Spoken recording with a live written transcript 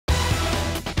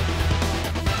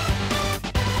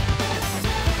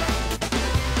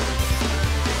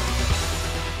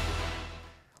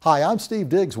Hi, I'm Steve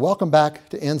Diggs. Welcome back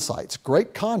to Insights.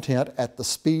 Great content at the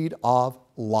speed of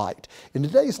light. In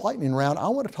today's lightning round, I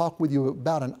want to talk with you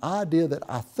about an idea that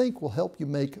I think will help you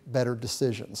make better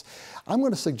decisions. I'm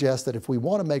going to suggest that if we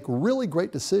want to make really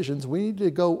great decisions, we need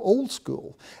to go old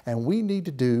school and we need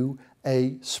to do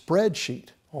a spreadsheet.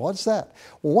 Well, what's that?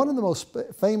 Well, one of the most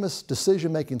famous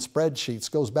decision-making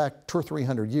spreadsheets goes back 200 or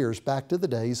 300 years, back to the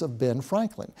days of Ben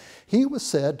Franklin. He was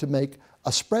said to make a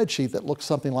spreadsheet that looked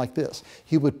something like this.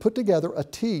 He would put together a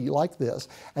T like this,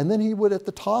 and then he would at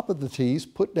the top of the T's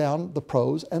put down the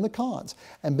pros and the cons.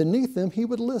 And beneath them, he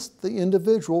would list the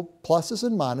individual pluses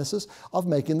and minuses of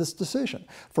making this decision.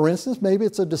 For instance, maybe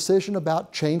it's a decision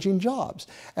about changing jobs.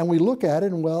 And we look at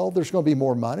it and, well, there's going to be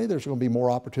more money, there's going to be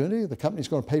more opportunity, the company's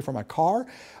going to pay for my car,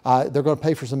 they're going to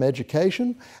pay for some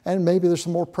education, and maybe there's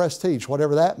some more prestige,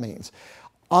 whatever that means.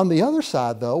 On the other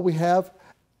side, though, we have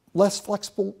less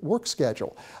flexible work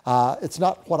schedule. It's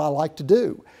not what I like to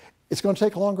do. It's going to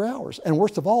take longer hours. And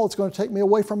worst of all, it's going to take me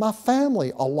away from my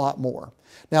family a lot more.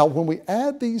 Now, when we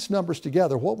add these numbers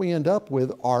together, what we end up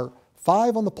with are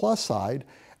 5 on the plus side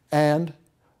and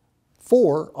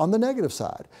 4 on the negative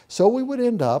side. So we would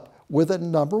end up with a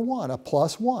number 1, a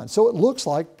 +1. So it looks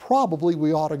like probably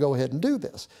we ought to go ahead and do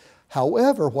this.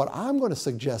 However, what I'm going to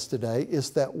suggest today is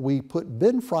that we put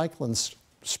Ben Franklin's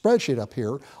spreadsheet up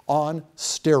here on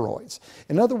steroids.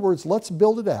 In other words, let's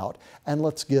build it out and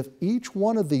let's give each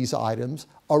one of these items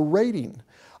a rating,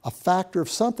 a factor of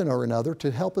something or another to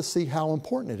help us see how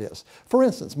important it is. For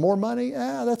instance, more money,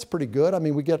 that's pretty good. I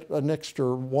mean, we get an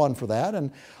extra 1 for that, and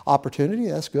opportunity,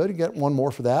 that's good. You get 1 more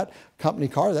for that. Company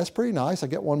car, that's pretty nice. I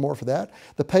get 1 more for that.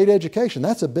 The paid education,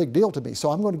 that's a big deal to me,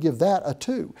 so I'm going to give that a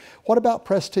 2. What about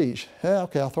prestige?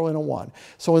 Okay, I'll throw in a 1.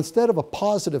 So instead of a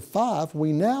 +5,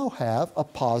 we now have a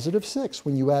 +6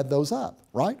 when you add those up,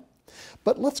 right?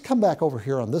 But let's come back over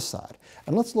here on this side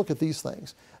and let's look at these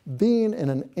things. Being in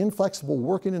an inflexible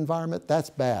working environment, that's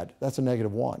bad. That's a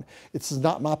 -1. It's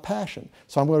not my passion,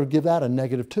 so I'm going to give that a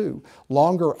 -2.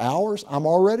 Longer hours, I'm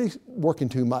already working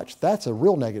too much. That's a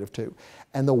real -2.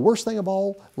 And the worst thing of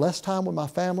all, less time with my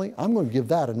family, I'm going to give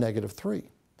that a -3.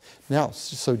 Now,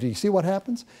 so do you see what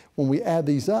happens? When we add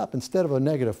these up, instead of a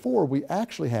 -4, we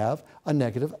actually have a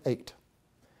 -8.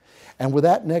 And with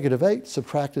that -8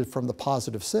 subtracted from the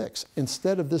 +6,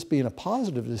 instead of this being a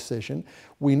positive decision,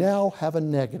 we now have a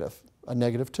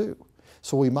 -2.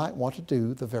 So we might want to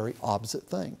do the very opposite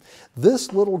thing.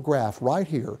 This little graph right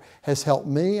here has helped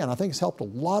me, and I think it's helped a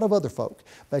lot of other folk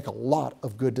make a lot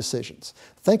of good decisions.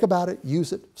 Think about it,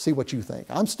 use it, see what you think.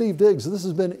 I'm Steve Diggs, and this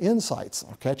has been Insights.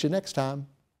 I'll catch you next time.